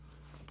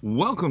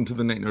Welcome to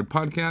the Night Nerd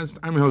Podcast.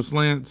 I'm your host,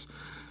 Lance,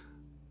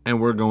 and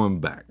we're going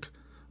back.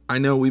 I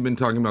know we've been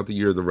talking about the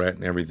Year of the Rat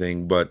and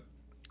everything, but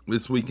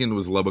this weekend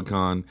was Lubbock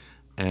Con,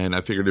 and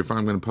I figured if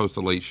I'm going to post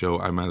a late show,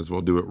 I might as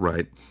well do it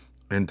right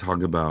and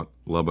talk about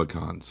Lubbock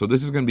Con. So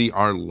this is going to be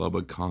our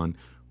Lubbock Con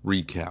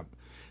recap.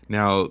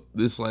 Now,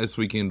 this last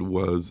weekend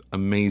was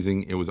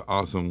amazing. It was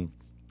awesome.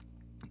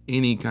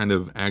 Any kind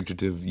of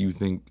adjective you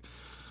think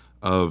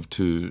of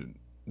to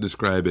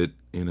describe it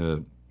in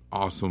a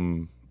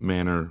awesome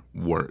manner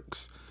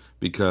works,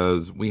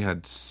 because we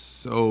had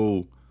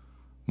so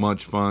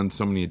much fun,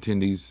 so many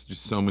attendees,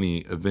 just so many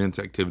events,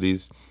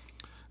 activities.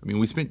 I mean,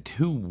 we spent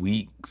 2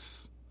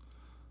 weeks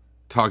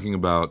talking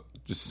about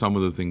just some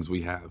of the things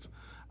we have.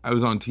 I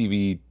was on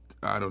TV,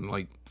 I don't know,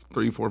 like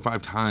 3, 4,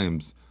 5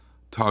 times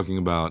talking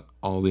about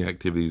all the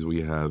activities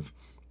we have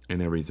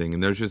and everything.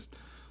 And there's just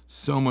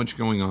so much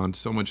going on,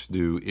 so much to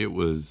do. It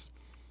was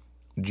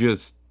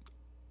just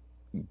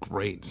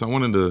great. So I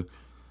wanted to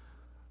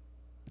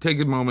take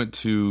a moment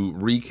to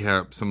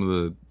recap some of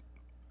the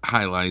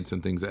highlights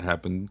and things that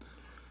happened.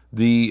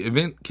 The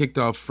event kicked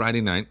off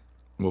Friday night.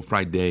 Well,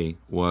 Friday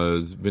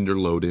was vendor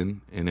load-in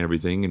and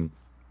everything. And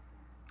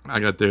I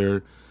got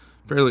there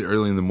fairly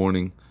early in the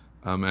morning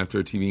after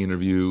a TV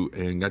interview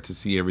and got to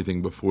see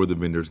everything before the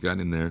vendors got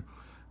in there.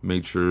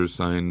 Made sure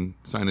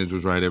signage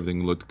was right,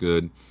 everything looked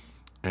good.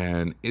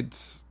 And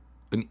it's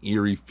an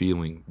eerie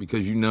feeling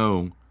because you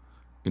know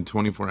in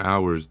 24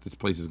 hours this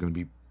place is going to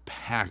be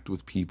packed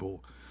with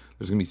people.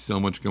 There's going to be so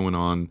much going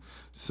on,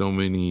 so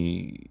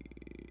many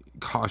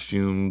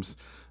costumes,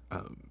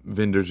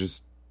 vendors.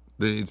 Just,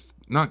 it's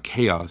not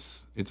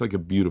chaos. It's like a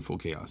beautiful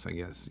chaos, I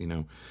guess, you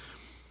know.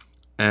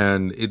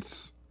 And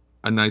it's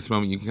a nice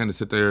moment. You can kind of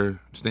sit there,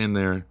 stand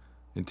there,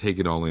 and take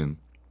it all in.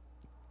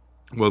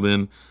 Well,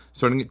 then,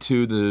 starting at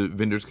 2, the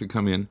vendors could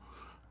come in,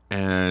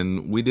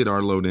 and we did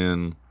our load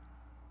in.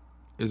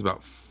 It was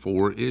about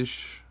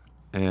 4-ish,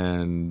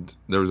 and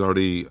there was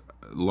already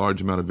a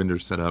large amount of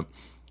vendors set up.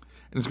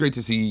 And it's great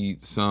to see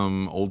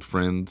some old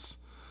friends,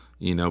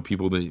 you know,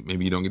 people that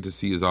maybe you don't get to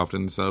see as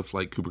often and stuff.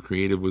 Like Cooper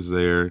Creative was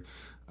there.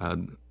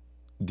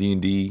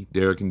 D&D,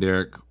 Derek and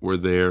Derek were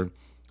there.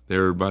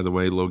 There, by the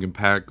way, Logan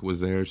Pack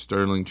was there.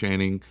 Sterling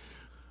Channing.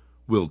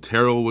 Will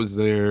Terrell was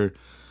there.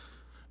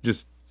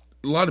 Just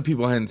a lot of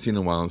people I hadn't seen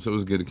in a while. So it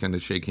was good to kind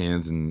of shake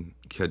hands and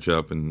catch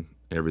up and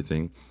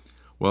everything.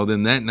 Well,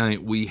 then that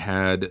night we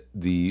had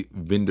the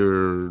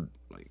vendor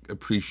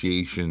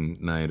appreciation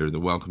night, or the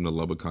Welcome to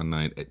Lubbock Con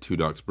night at Two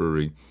Docks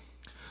Brewery.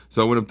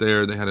 So I went up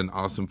there. They had an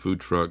awesome food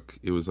truck.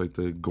 It was like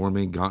the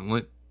Gourmet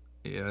Gauntlet,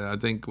 I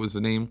think was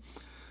the name.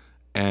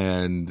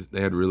 And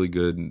they had really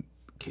good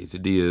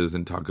quesadillas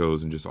and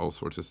tacos and just all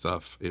sorts of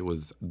stuff. It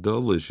was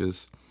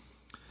delicious.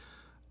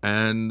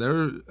 And there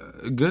were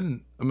a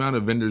good amount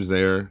of vendors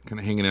there, kind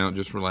of hanging out,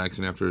 just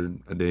relaxing after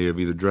a day of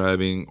either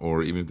driving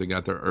or even if they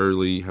got there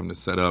early, having to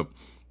set up.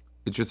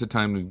 It's just a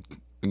time to,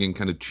 again,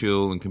 kind of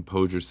chill and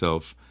compose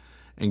yourself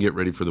and get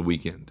ready for the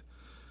weekend.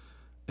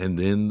 And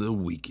then the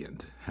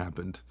weekend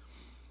happened.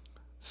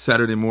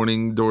 Saturday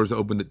morning, doors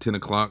opened at 10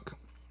 o'clock.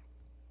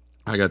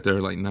 I got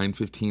there like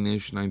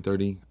 9:15-ish,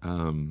 9:30.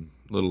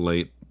 A little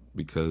late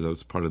because I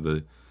was part of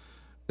the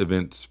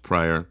events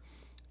prior.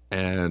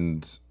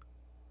 And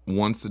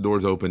once the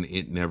doors opened,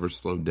 it never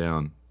slowed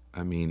down.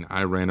 I mean,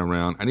 I ran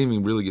around. I didn't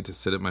even really get to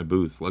sit at my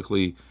booth.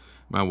 Luckily,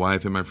 my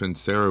wife and my friend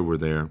Sarah were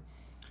there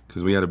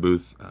because we had a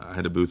booth. I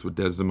had a booth with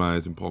Des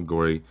Demise and Paul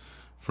Gorey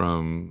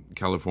from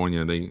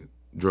California. They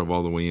drove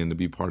all the way in to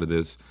be part of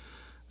this.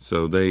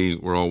 So they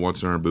were all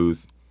watching our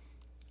booth.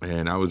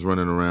 And I was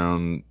running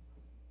around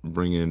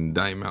bringing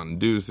Diet Mountain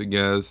Dews to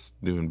guests,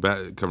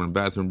 covering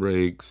bathroom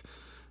breaks,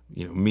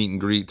 you know, meet and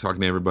greet,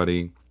 talking to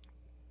everybody.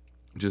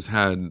 Just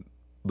had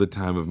the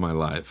time of my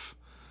life.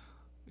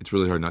 It's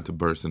really hard not to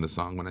burst into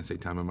song when I say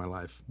time of my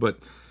life.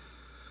 But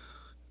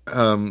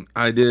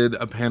I did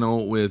a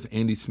panel with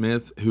Andy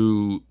Smith,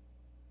 who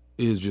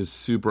is just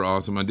super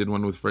awesome. I did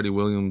one with Freddie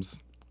Williams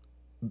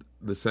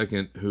the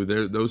second,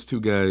 those two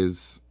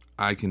guys,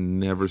 I can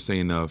never say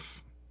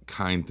enough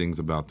kind things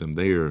about them.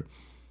 They are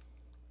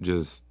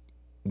just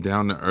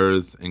down to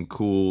earth and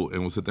cool,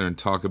 and we'll sit there and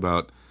talk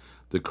about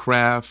the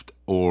craft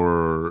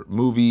or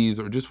movies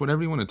or just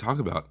whatever you want to talk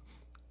about.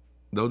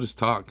 They'll just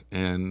talk,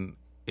 and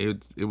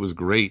it was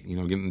great, you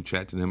know, getting to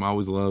chat to them. I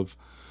always love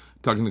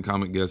talking to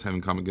comic guests,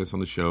 having comic guests on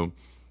the show,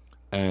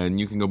 and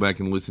you can go back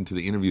and listen to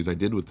the interviews I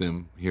did with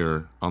them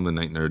here on the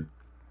Night Nerd.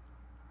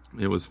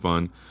 It was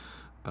fun.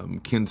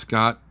 Ken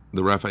Scott,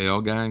 the Raphael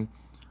guy,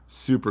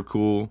 super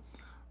cool.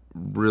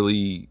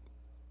 Really,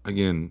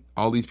 again,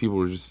 all these people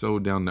were just so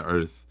down to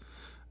earth.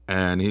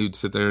 And he would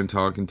sit there and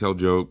talk and tell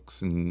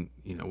jokes. And,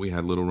 you know, we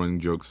had little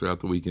running jokes throughout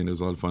the weekend. It was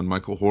a lot of fun.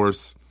 Michael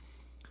Horse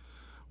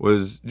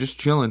was just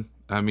chilling.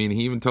 I mean,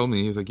 he even told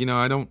me, he was like, you know,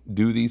 I don't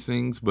do these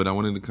things, but I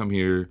wanted to come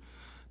here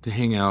to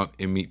hang out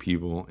and meet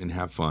people and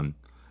have fun.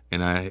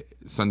 And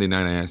Sunday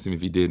night I asked him if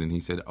he did, and he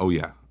said, oh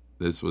yeah,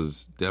 this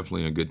was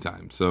definitely a good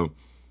time. So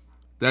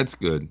that's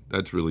good.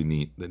 That's really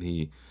neat that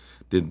he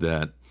did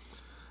that.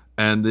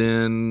 And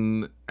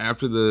then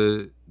after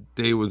the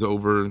day was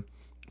over,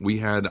 we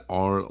had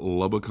our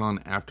Lubbock Con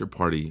after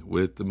party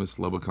with the Miss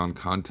Lubbock Con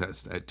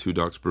contest at Two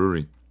Docs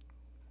Brewery.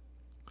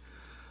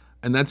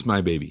 And that's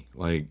my baby.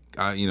 Like,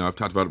 I've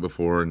talked about it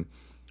before, and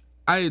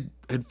I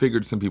had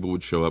figured some people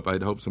would show up.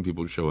 I'd hoped some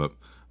people would show up,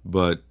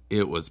 but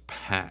it was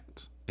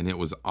packed, and it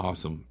was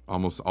awesome.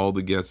 Almost all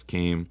the guests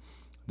came.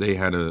 They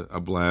had a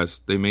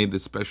blast. They made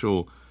this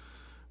special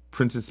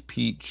Princess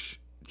Peach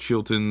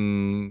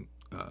Chilton,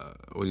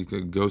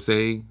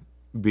 Gose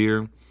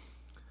beer,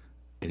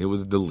 and it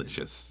was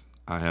delicious.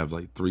 I have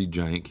like 3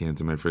 giant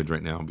cans in my fridge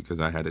right now because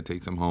I had to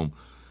take some home.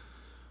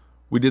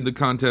 We did the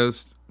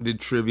contest, did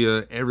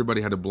trivia.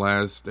 Everybody had a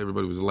blast.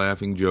 Everybody was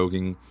laughing,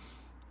 joking.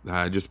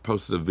 I just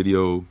posted a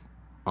video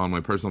on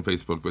my personal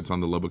Facebook, but it's on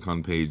the Lubbock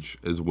Con page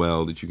as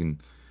well that you can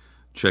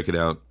check it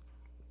out.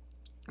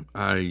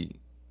 I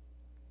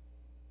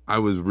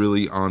was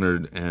really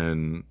honored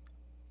and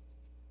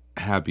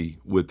happy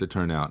with the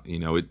turnout.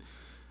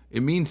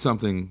 It means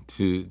something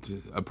to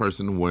a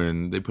person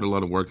when they put a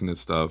lot of work in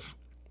this stuff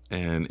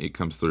and it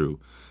comes through.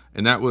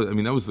 And that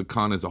was the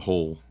con as a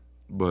whole,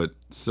 but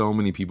so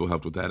many people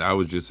helped with that. I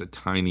was just a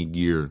tiny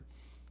gear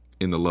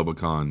in the Lubbock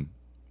Con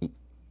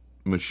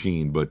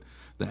machine, but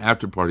the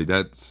after party,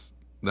 that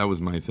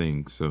was my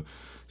thing. So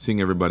seeing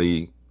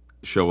everybody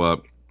show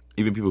up,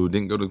 even people who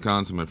didn't go to the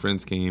con, so my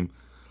friends came,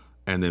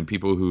 and then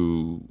people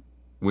who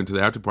went to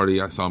the after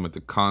party, I saw them at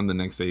the con the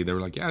next day. They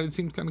were like, yeah, it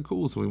seems kind of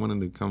cool, so we wanted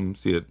to come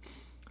see it.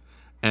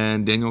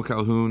 And Daniel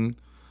Calhoun,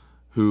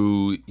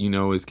 who,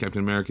 is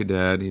Captain America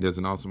Dad, he does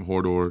an awesome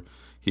Hordor.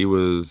 He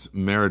was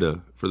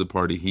Merida for the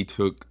party. He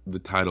took the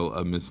title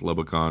of Miss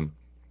Lubbock Con,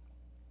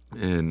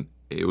 and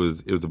it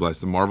was a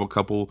blast. The Marvel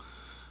couple,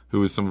 who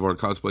was some of our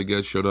cosplay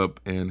guests, showed up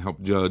and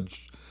helped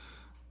judge,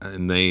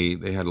 and they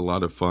had a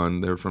lot of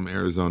fun. They're from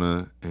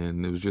Arizona,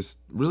 and it was just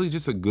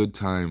a good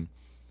time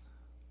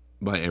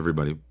by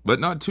everybody. But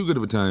not too good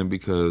of a time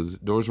because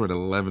doors were at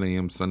 11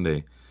 a.m.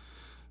 Sunday,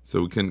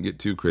 so we couldn't get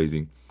too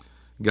crazy.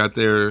 Got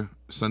there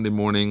Sunday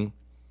morning,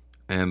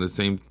 and the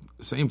same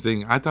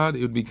thing. I thought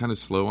it would be kind of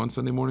slow on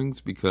Sunday mornings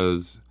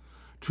because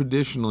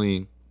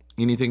traditionally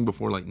anything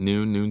before like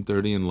noon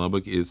 30 in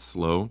Lubbock is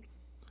slow,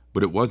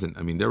 but it wasn't.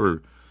 There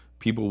were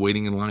people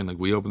waiting in line. Like,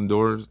 we opened the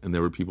doors and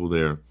there were people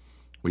there.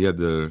 We had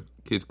the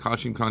kids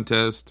costume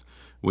contest.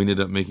 We ended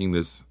up making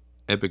this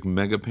epic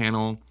mega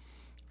panel.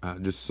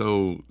 Just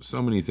so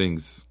many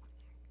things.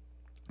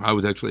 I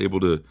was actually able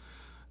to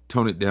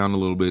tone it down a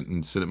little bit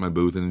and sit at my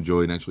booth and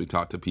enjoy and actually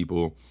talk to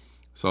people.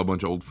 Saw a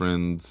bunch of old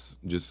friends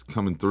just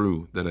coming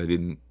through that I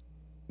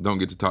don't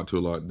get to talk to a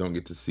lot, don't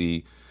get to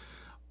see.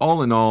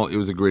 All in all, it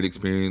was a great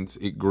experience.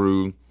 It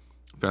grew.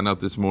 Found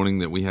out this morning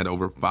that we had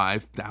over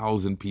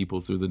 5,000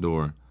 people through the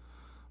door.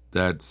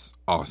 That's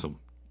awesome.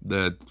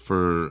 That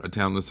for a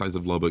town the size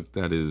of Lubbock,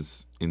 that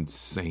is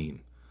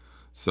insane.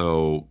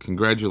 So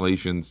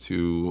congratulations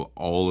to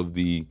all of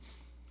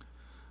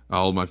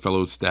my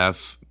fellow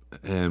staff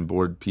and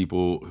board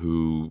people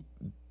who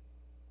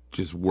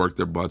just worked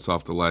their butts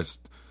off the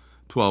last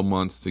 12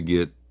 months to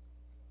get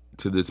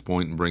to this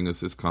point and bring us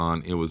this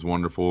con. It was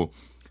wonderful.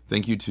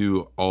 Thank you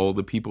to all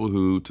the people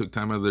who took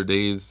time out of their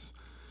days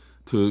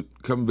to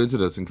come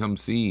visit us and come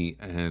see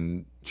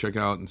and check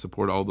out and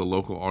support all the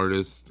local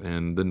artists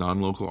and the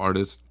non-local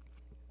artists.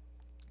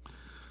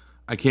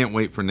 I can't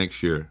wait for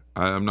next year.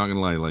 I'm not going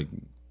to lie.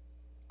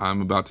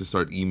 I'm about to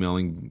start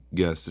emailing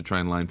guests to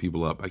try and line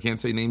people up. I can't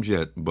say names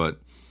yet,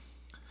 but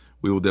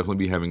we will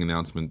definitely be having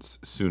announcements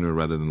sooner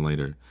rather than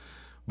later.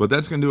 But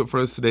that's going to do it for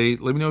us today.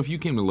 Let me know if you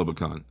came to Lubbock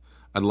Con.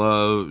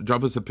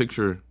 Drop us a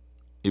picture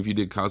if you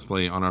did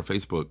cosplay on our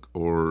Facebook,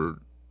 or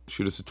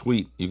shoot us a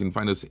tweet. You can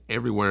find us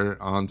everywhere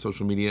on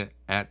social media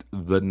at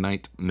The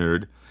Night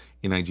Nerd,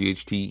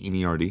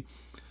 NIGHTNERD.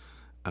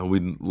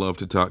 We'd love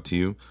to talk to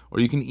you. Or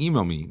you can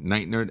email me,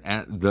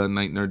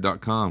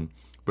 nightnerd@thenightnerd.com.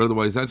 But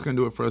otherwise, that's going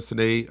to do it for us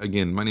today.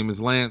 Again, my name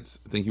is Lance.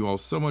 Thank you all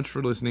so much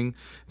for listening.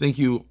 Thank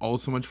you all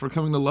so much for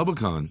coming to Lubbock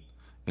Con.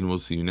 And we'll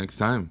see you next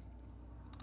time.